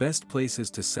Best places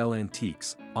to sell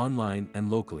antiques, online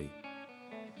and locally.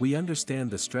 We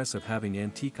understand the stress of having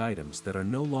antique items that are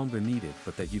no longer needed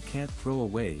but that you can't throw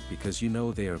away because you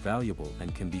know they are valuable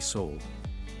and can be sold.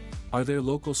 Are there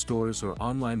local stores or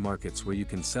online markets where you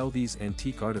can sell these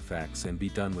antique artifacts and be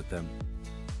done with them?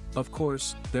 Of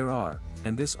course, there are,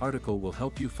 and this article will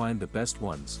help you find the best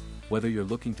ones, whether you're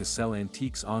looking to sell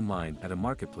antiques online at a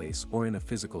marketplace or in a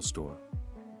physical store.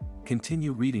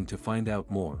 Continue reading to find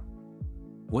out more.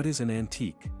 What is an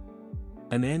antique?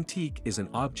 An antique is an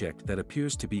object that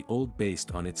appears to be old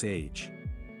based on its age.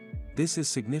 This is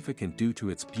significant due to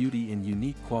its beauty and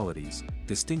unique qualities,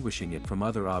 distinguishing it from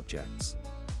other objects.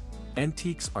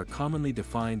 Antiques are commonly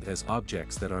defined as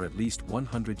objects that are at least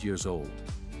 100 years old.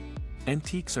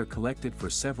 Antiques are collected for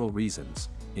several reasons,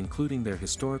 including their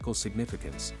historical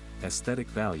significance, aesthetic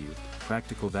value,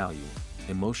 practical value,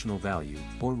 emotional value,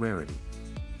 or rarity.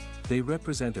 They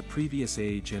represent a previous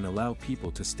age and allow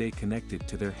people to stay connected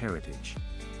to their heritage.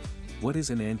 What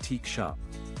is an antique shop?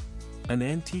 An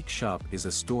antique shop is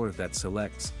a store that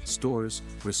selects, stores,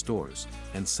 restores,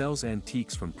 and sells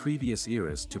antiques from previous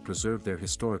eras to preserve their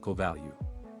historical value.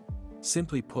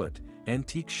 Simply put,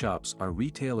 antique shops are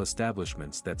retail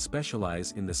establishments that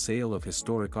specialize in the sale of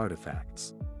historic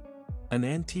artifacts. An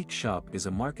antique shop is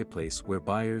a marketplace where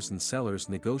buyers and sellers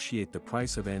negotiate the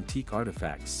price of antique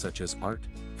artifacts such as art,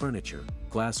 furniture,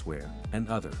 glassware, and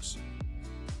others.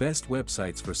 Best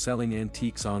websites for selling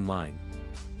antiques online.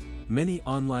 Many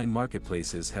online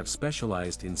marketplaces have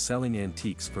specialized in selling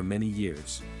antiques for many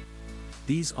years.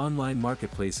 These online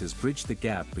marketplaces bridge the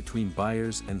gap between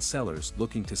buyers and sellers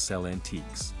looking to sell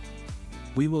antiques.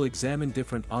 We will examine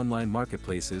different online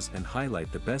marketplaces and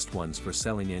highlight the best ones for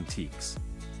selling antiques.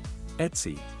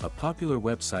 Etsy, a popular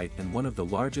website and one of the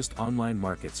largest online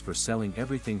markets for selling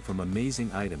everything from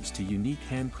amazing items to unique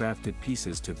handcrafted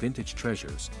pieces to vintage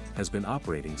treasures, has been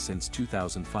operating since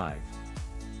 2005.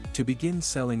 To begin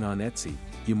selling on Etsy,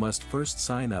 you must first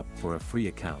sign up for a free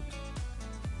account.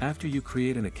 After you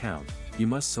create an account, you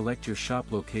must select your shop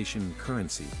location and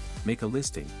currency, make a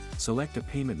listing, select a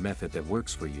payment method that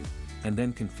works for you, and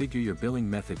then configure your billing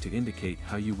method to indicate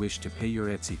how you wish to pay your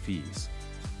Etsy fees.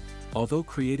 Although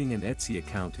creating an Etsy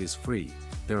account is free,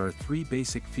 there are 3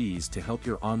 basic fees to help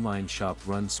your online shop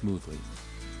run smoothly.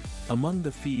 Among the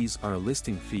fees are a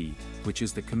listing fee, which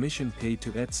is the commission paid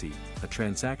to Etsy, a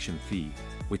transaction fee,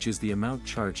 which is the amount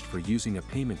charged for using a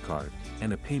payment card,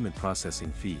 and a payment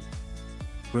processing fee.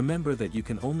 Remember that you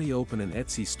can only open an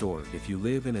Etsy store if you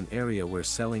live in an area where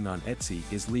selling on Etsy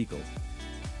is legal.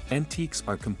 Antiques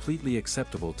are completely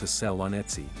acceptable to sell on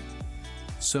Etsy.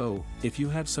 So, if you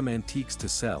have some antiques to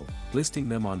sell, listing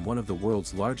them on one of the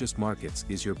world's largest markets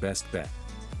is your best bet.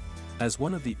 As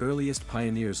one of the earliest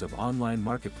pioneers of online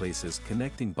marketplaces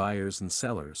connecting buyers and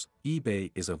sellers,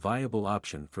 eBay is a viable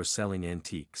option for selling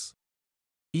antiques.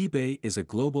 eBay is a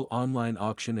global online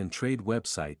auction and trade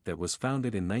website that was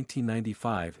founded in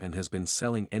 1995 and has been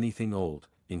selling anything old,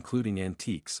 including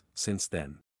antiques, since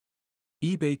then.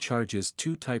 eBay charges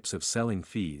 2 types of selling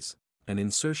fees: an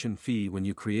insertion fee when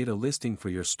you create a listing for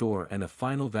your store and a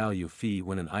final value fee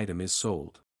when an item is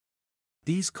sold.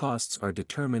 These costs are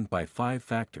determined by 5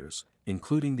 factors,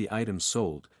 including the items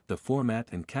sold, the format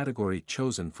and category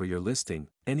chosen for your listing,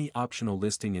 any optional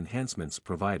listing enhancements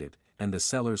provided, and the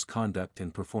seller's conduct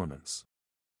and performance.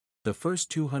 The first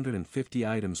 250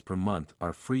 items per month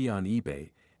are free on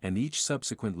eBay, and each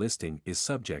subsequent listing is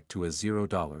subject to a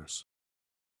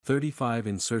 $0.35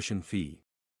 insertion fee.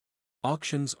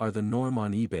 Auctions are the norm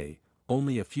on eBay,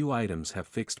 only a few items have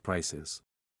fixed prices.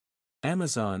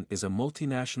 Amazon is a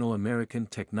multinational American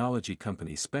technology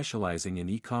company specializing in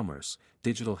e-commerce,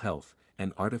 digital health,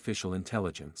 and artificial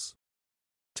intelligence.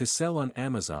 To sell on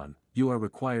Amazon, you are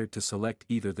required to select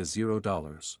either the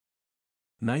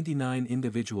 $0.99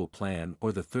 individual plan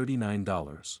or the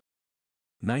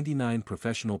 $39.99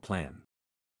 professional plan.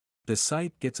 The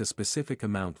site gets a specific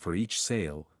amount for each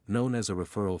sale, known as a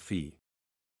referral fee.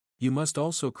 You must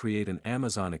also create an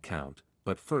Amazon account,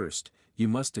 but first, you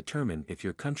must determine if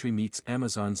your country meets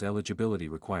Amazon's eligibility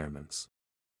requirements.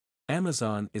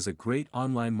 Amazon is a great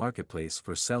online marketplace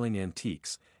for selling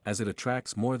antiques, as it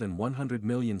attracts more than 100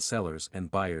 million sellers and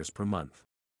buyers per month.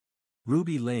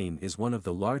 Ruby Lane is one of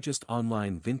the largest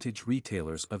online vintage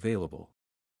retailers available.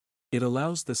 It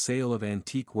allows the sale of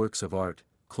antique works of art,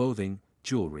 clothing,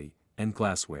 jewelry, and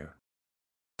glassware.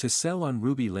 To sell on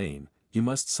Ruby Lane, you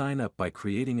must sign up by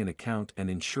creating an account and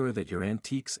ensure that your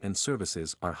antiques and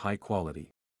services are high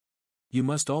quality. You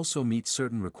must also meet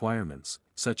certain requirements,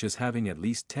 such as having at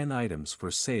least 10 items for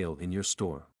sale in your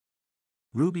store.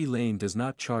 Ruby Lane does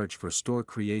not charge for store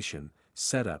creation,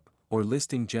 setup, or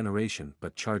listing generation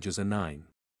but charges a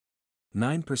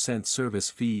 9% service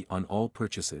fee on all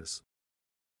purchases.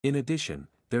 In addition,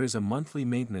 there is a monthly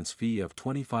maintenance fee of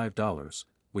 $25,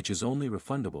 which is only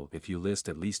refundable if you list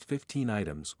at least 15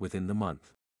 items within the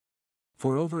month.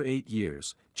 For over 8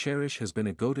 years, Cherish has been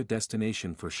a go-to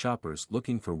destination for shoppers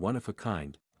looking for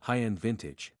one-of-a-kind, high-end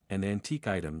vintage, and antique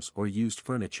items or used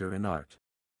furniture and art.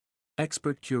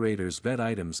 Expert curators vet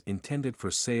items intended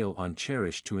for sale on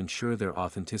Cherish to ensure their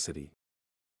authenticity.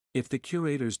 If the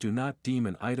curators do not deem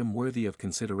an item worthy of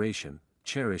consideration,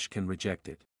 Cherish can reject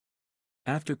it.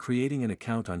 After creating an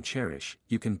account on Cherish,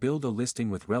 you can build a listing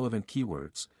with relevant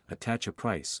keywords, attach a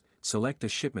price, select a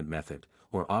shipment method,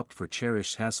 or opt for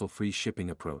Cherish's hassle-free shipping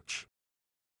approach.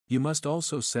 You must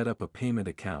also set up a payment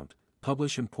account,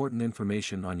 publish important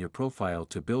information on your profile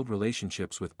to build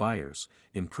relationships with buyers,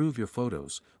 improve your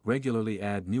photos, regularly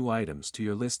add new items to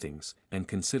your listings, and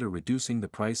consider reducing the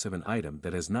price of an item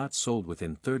that has not sold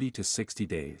within 30 to 60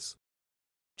 days.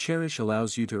 Cherish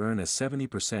allows you to earn a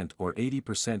 70% or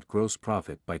 80% gross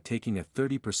profit by taking a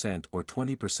 30% or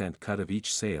 20% cut of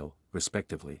each sale,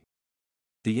 respectively.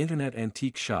 The Internet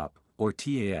Antique Shop, or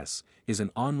TAS, is an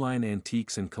online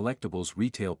antiques and collectibles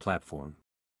retail platform.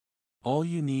 All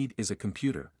you need is a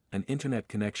computer, an internet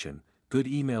connection, good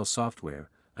email software,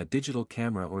 a digital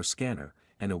camera or scanner,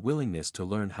 and a willingness to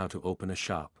learn how to open a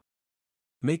shop.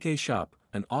 Make a Shop,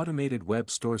 an automated web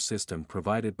store system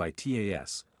provided by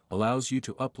TAS, allows you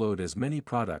to upload as many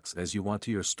products as you want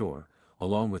to your store,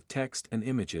 along with text and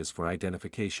images for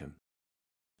identification.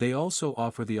 They also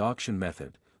offer the auction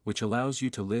method, which allows you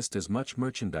to list as much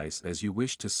merchandise as you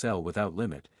wish to sell without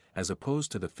limit, as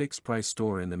opposed to the fixed price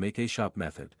store in the Make a Shop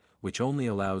method, which only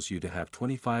allows you to have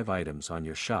 25 items on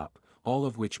your shop, all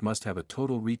of which must have a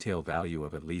total retail value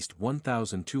of at least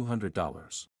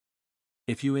 $1,200.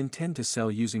 If you intend to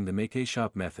sell using the Make a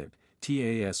Shop method,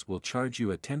 TAS will charge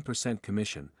you a 10%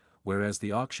 commission, whereas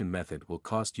the auction method will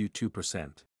cost you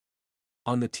 2%.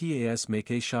 On the TAS Make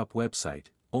a Shop website,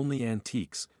 only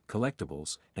antiques,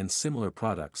 collectibles, and similar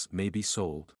products may be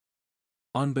sold.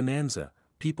 On Bonanza,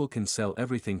 people can sell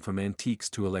everything from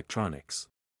antiques to electronics.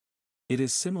 It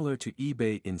is similar to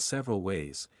eBay in several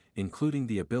ways, including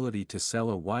the ability to sell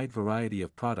a wide variety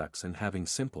of products and having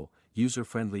simple,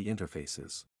 user-friendly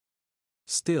interfaces.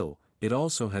 Still, it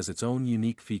also has its own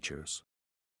unique features.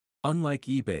 Unlike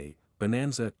eBay,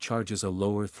 Bonanza charges a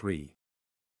lower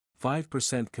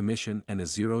 3.5% commission and a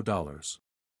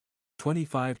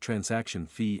 $0.25 transaction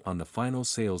fee on the final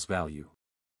sales value.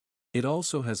 It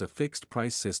also has a fixed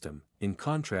price system, in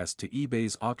contrast to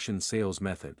eBay's auction sales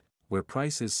method, where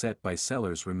prices set by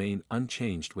sellers remain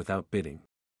unchanged without bidding.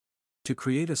 To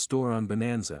create a store on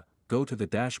Bonanza, go to the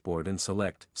dashboard and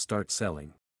select Start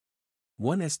Selling.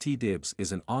 1stDibs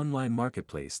is an online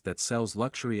marketplace that sells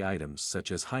luxury items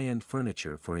such as high-end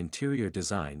furniture for interior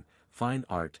design, fine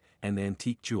art, and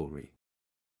antique jewelry.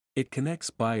 It connects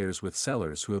buyers with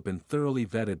sellers who have been thoroughly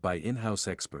vetted by in-house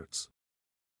experts.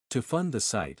 To fund the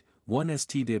site,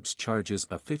 1stDibs charges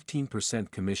a 15%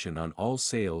 commission on all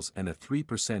sales and a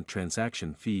 3%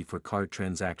 transaction fee for card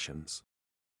transactions.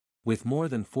 With more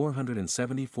than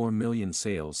 474 million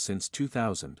sales since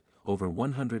 2000, over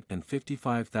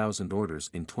 155,000 orders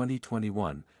in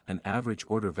 2021, an average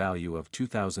order value of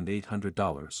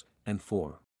 $2,800, and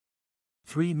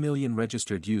 4.3 million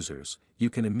registered users, you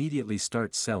can immediately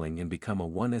start selling and become a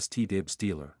 1stDibs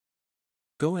dealer.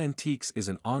 Go Antiques is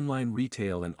an online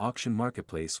retail and auction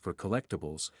marketplace for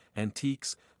collectibles,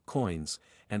 antiques, coins,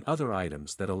 and other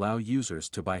items that allow users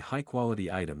to buy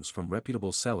high-quality items from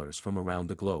reputable sellers from around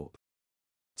the globe.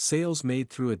 Sales made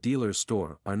through a dealer's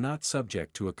store are not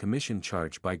subject to a commission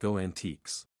charge by Go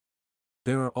Antiques.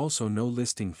 There are also no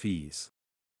listing fees.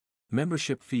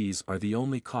 Membership fees are the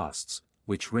only costs,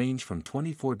 which range from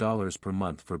 $24 per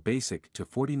month for basic to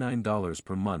 $49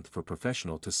 per month for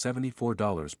professional to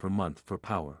 $74 per month for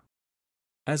power.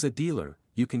 As a dealer,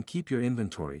 you can keep your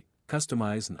inventory,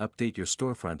 customize and update your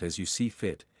storefront as you see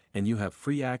fit, and you have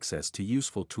free access to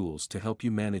useful tools to help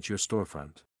you manage your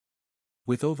storefront.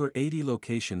 With over 80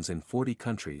 locations in 40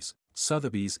 countries,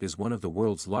 Sotheby's is one of the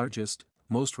world's largest,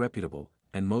 most reputable,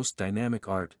 and most dynamic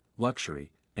art,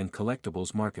 luxury, and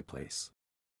collectibles marketplace.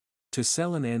 To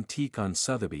sell an antique on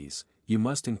Sotheby's, you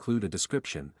must include a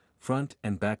description, front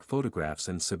and back photographs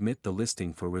and submit the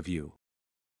listing for review.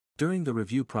 During the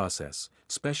review process,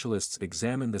 specialists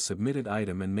examine the submitted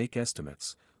item and make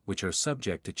estimates, which are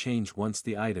subject to change once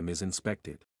the item is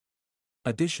inspected.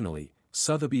 Additionally,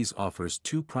 Sotheby's offers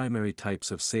two primary types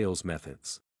of sales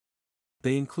methods.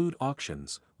 They include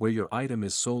auctions, where your item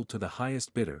is sold to the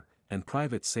highest bidder, and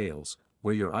private sales,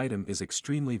 where your item is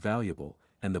extremely valuable,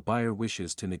 and the buyer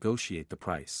wishes to negotiate the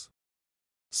price.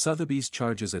 Sotheby's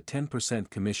charges a 10%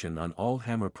 commission on all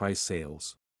hammer price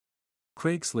sales.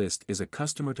 Craigslist is a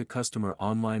customer-to-customer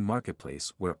online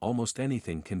marketplace where almost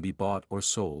anything can be bought or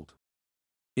sold.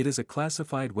 It is a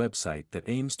classified website that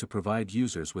aims to provide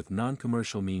users with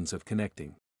non-commercial means of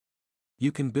connecting.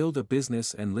 You can build a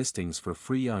business and listings for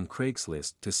free on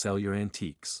Craigslist to sell your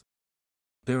antiques.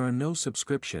 There are no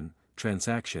subscription,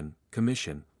 transaction,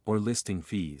 commission, or listing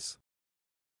fees.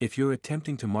 If you're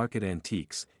attempting to market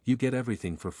antiques, you get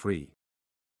everything for free.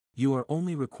 You are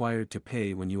only required to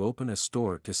pay when you open a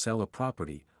store to sell a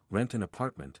property, rent an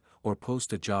apartment, or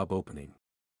post a job opening.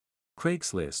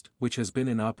 Craigslist, which has been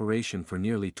in operation for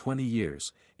nearly 20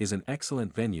 years, is an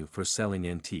excellent venue for selling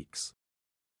antiques.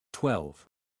 12.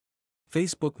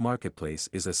 Facebook Marketplace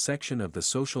is a section of the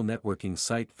social networking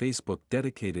site Facebook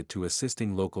dedicated to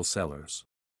assisting local sellers.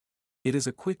 It is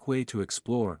a quick way to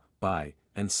explore, buy,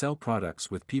 and sell products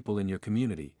with people in your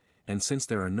community, and since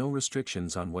there are no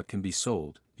restrictions on what can be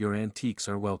sold, your antiques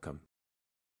are welcome.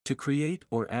 To create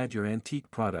or add your antique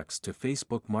products to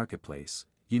Facebook Marketplace,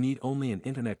 you need only an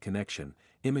internet connection,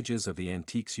 images of the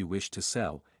antiques you wish to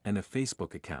sell, and a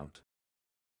Facebook account.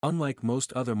 Unlike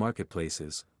most other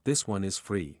marketplaces, this one is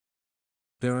free.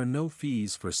 There are no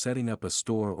fees for setting up a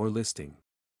store or listing.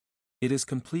 It is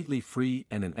completely free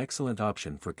and an excellent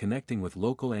option for connecting with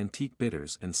local antique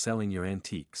bidders and selling your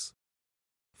antiques.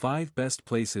 5 Best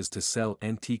Places to Sell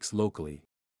Antiques Locally.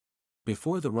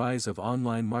 Before the rise of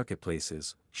online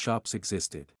marketplaces, shops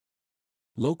existed.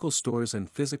 Local stores and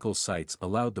physical sites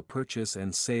allowed the purchase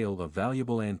and sale of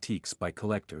valuable antiques by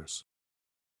collectors.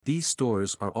 These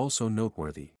stores are also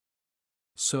noteworthy.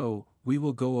 So, we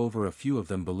will go over a few of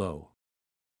them below.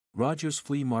 Rogers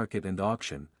Flea Market and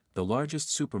Auction, the largest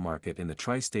supermarket in the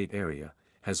tri-state area,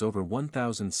 has over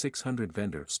 1,600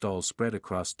 vendor stalls spread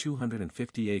across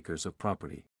 250 acres of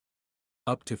property.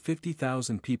 Up to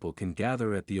 50,000 people can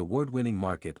gather at the award-winning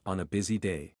market on a busy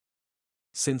day.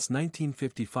 Since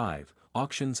 1955,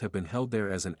 auctions have been held there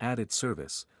as an added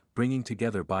service, bringing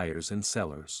together buyers and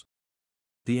sellers.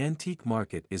 The antique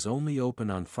market is only open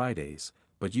on Fridays,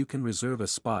 but you can reserve a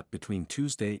spot between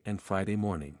Tuesday and Friday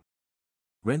morning.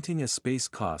 Renting a space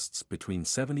costs between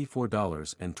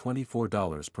 $74 and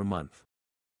 $24 per month.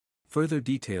 Further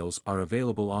details are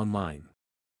available online.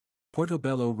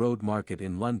 Portobello Road Market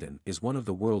in London is one of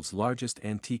the world's largest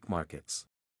antique markets.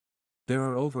 There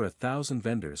are over 1,000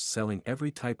 vendors selling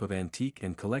every type of antique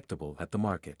and collectible at the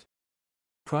market.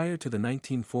 Prior to the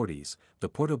 1940s, the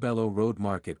Portobello Road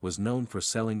Market was known for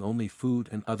selling only food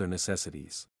and other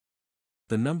necessities.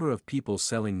 The number of people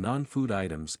selling non-food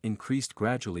items increased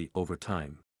gradually over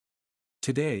time.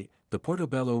 Today, the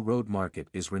Portobello Road Market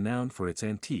is renowned for its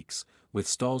antiques, with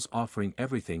stalls offering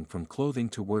everything from clothing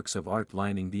to works of art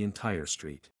lining the entire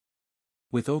street.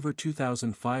 With over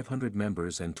 2,500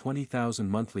 members and 20,000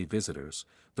 monthly visitors,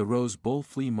 the Rose Bowl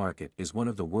Flea Market is one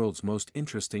of the world's most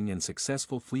interesting and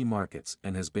successful flea markets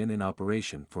and has been in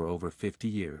operation for over 50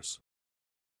 years.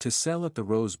 To sell at the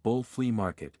Rose Bowl Flea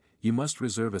Market, you must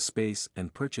reserve a space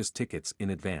and purchase tickets in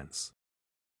advance.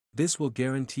 This will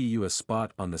guarantee you a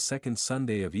spot on the second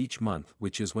Sunday of each month,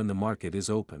 which is when the market is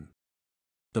open.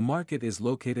 The market is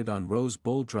located on Rose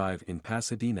Bowl Drive in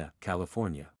Pasadena,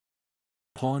 California.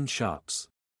 Pawn shops.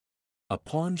 A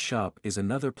pawn shop is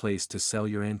another place to sell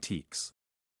your antiques.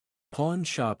 Pawn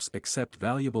shops accept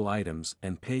valuable items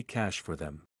and pay cash for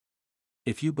them.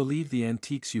 If you believe the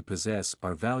antiques you possess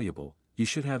are valuable, you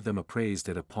should have them appraised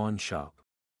at a pawn shop.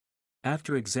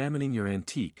 After examining your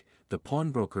antique, the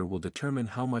pawnbroker will determine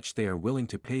how much they are willing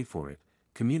to pay for it,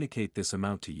 communicate this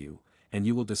amount to you, and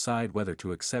you will decide whether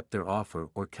to accept their offer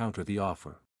or counter the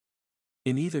offer.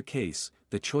 In either case,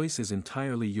 the choice is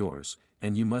entirely yours,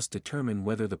 and you must determine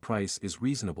whether the price is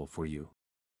reasonable for you.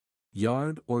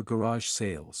 Yard or garage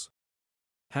sales.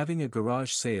 Having a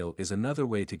garage sale is another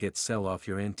way to sell off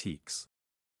your antiques.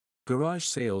 Garage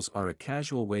sales are a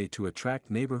casual way to attract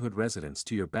neighborhood residents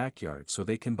to your backyard so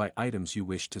they can buy items you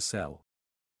wish to sell.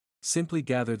 Simply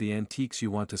gather the antiques you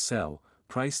want to sell,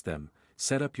 price them,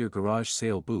 set up your garage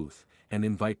sale booth, and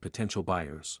invite potential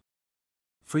buyers.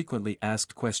 Frequently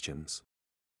asked questions.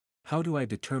 How do I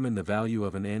determine the value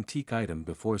of an antique item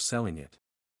before selling it?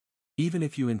 Even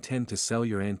if you intend to sell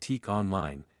your antique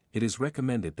online, it is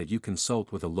recommended that you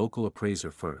consult with a local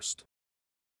appraiser first.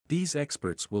 These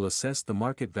experts will assess the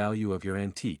market value of your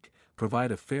antique,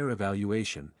 provide a fair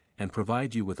evaluation, and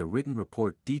provide you with a written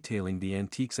report detailing the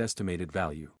antique's estimated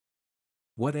value.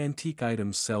 What antique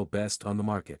items sell best on the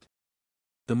market?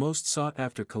 The most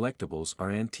sought-after collectibles are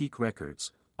antique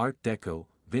records, Art Deco,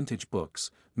 vintage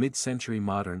books, mid-century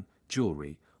modern,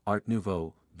 jewelry, Art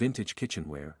Nouveau, vintage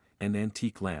kitchenware, and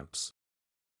antique lamps.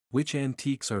 Which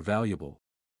antiques are valuable?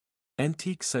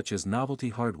 Antiques such as novelty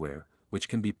hardware, which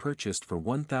can be purchased for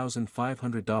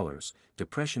 $1,500,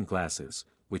 depression glasses,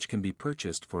 which can be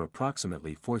purchased for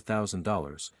approximately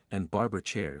 $4,000, and barber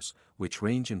chairs, which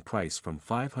range in price from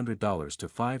 $500 to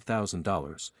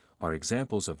 $5,000, are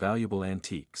examples of valuable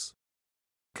antiques.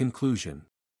 Conclusion: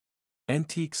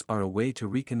 antiques are a way to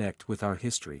reconnect with our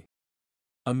history.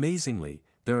 Amazingly,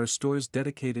 there are stores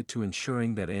dedicated to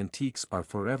ensuring that antiques are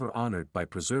forever honored by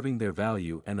preserving their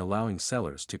value and allowing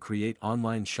sellers to create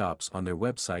online shops on their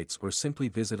websites or simply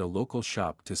visit a local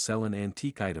shop to sell an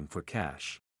antique item for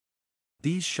cash.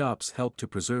 These shops help to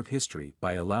preserve history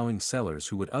by allowing sellers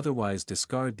who would otherwise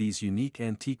discard these unique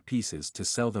antique pieces to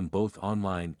sell them both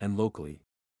online and locally.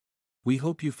 We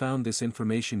hope you found this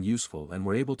information useful and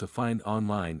were able to find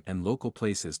online and local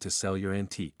places to sell your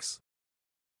antiques.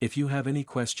 If you have any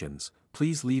questions,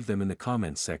 please leave them in the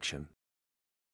comments section.